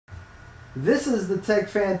This is the Tech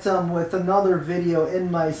Phantom with another video in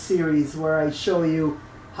my series where I show you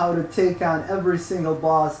how to take on every single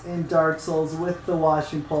boss in Dark Souls with the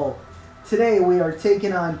washing pole. Today we are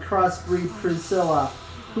taking on Crossbreed Priscilla,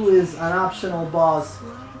 who is an optional boss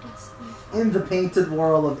in the Painted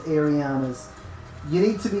World of Ariamis. You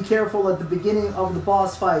need to be careful at the beginning of the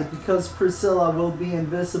boss fight because Priscilla will be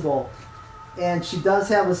invisible, and she does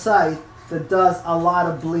have a scythe that does a lot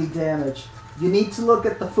of bleed damage. You need to look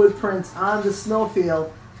at the footprints on the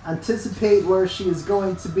snowfield, anticipate where she is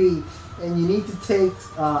going to be, and you need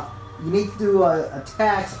to do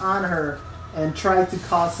attacks on her and try to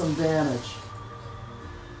cause some damage.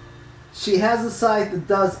 She has a scythe that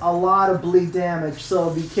does a lot of bleed damage, so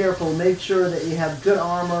be careful. Make sure that you have good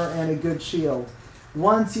armor and a good shield.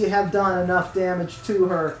 Once you have done enough damage to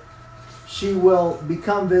her, she will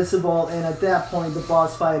become visible, and at that point the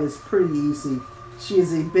boss fight is pretty easy. She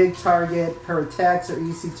is a big target, her attacks are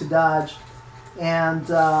easy to dodge, and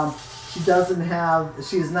she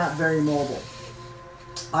is not very mobile.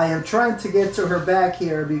 I am trying to get to her back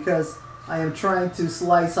here because I am trying to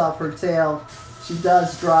slice off her tail. She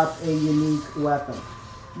does drop a unique weapon.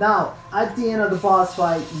 Now, at the end of the boss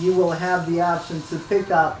fight, you will have the option to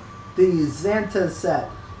pick up the Xanthous Set.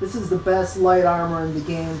 This is the best light armor in the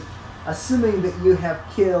game, assuming that you have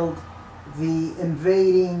killed the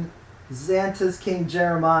invading Xanthous King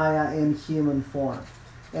Jeremiah in human form.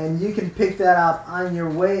 And you can pick that up on your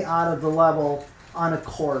way out of the level on a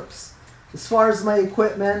corpse. As far as my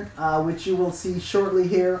equipment, which you will see shortly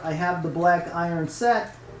here, I have the black iron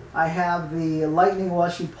set, I have the lightning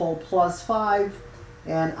washing pole +5,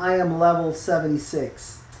 and I am level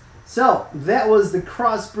 76. So, that was the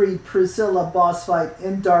Crossbreed Priscilla boss fight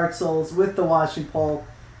in Dark Souls with the washing pole.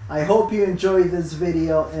 I hope you enjoyed this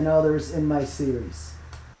video and others in my series.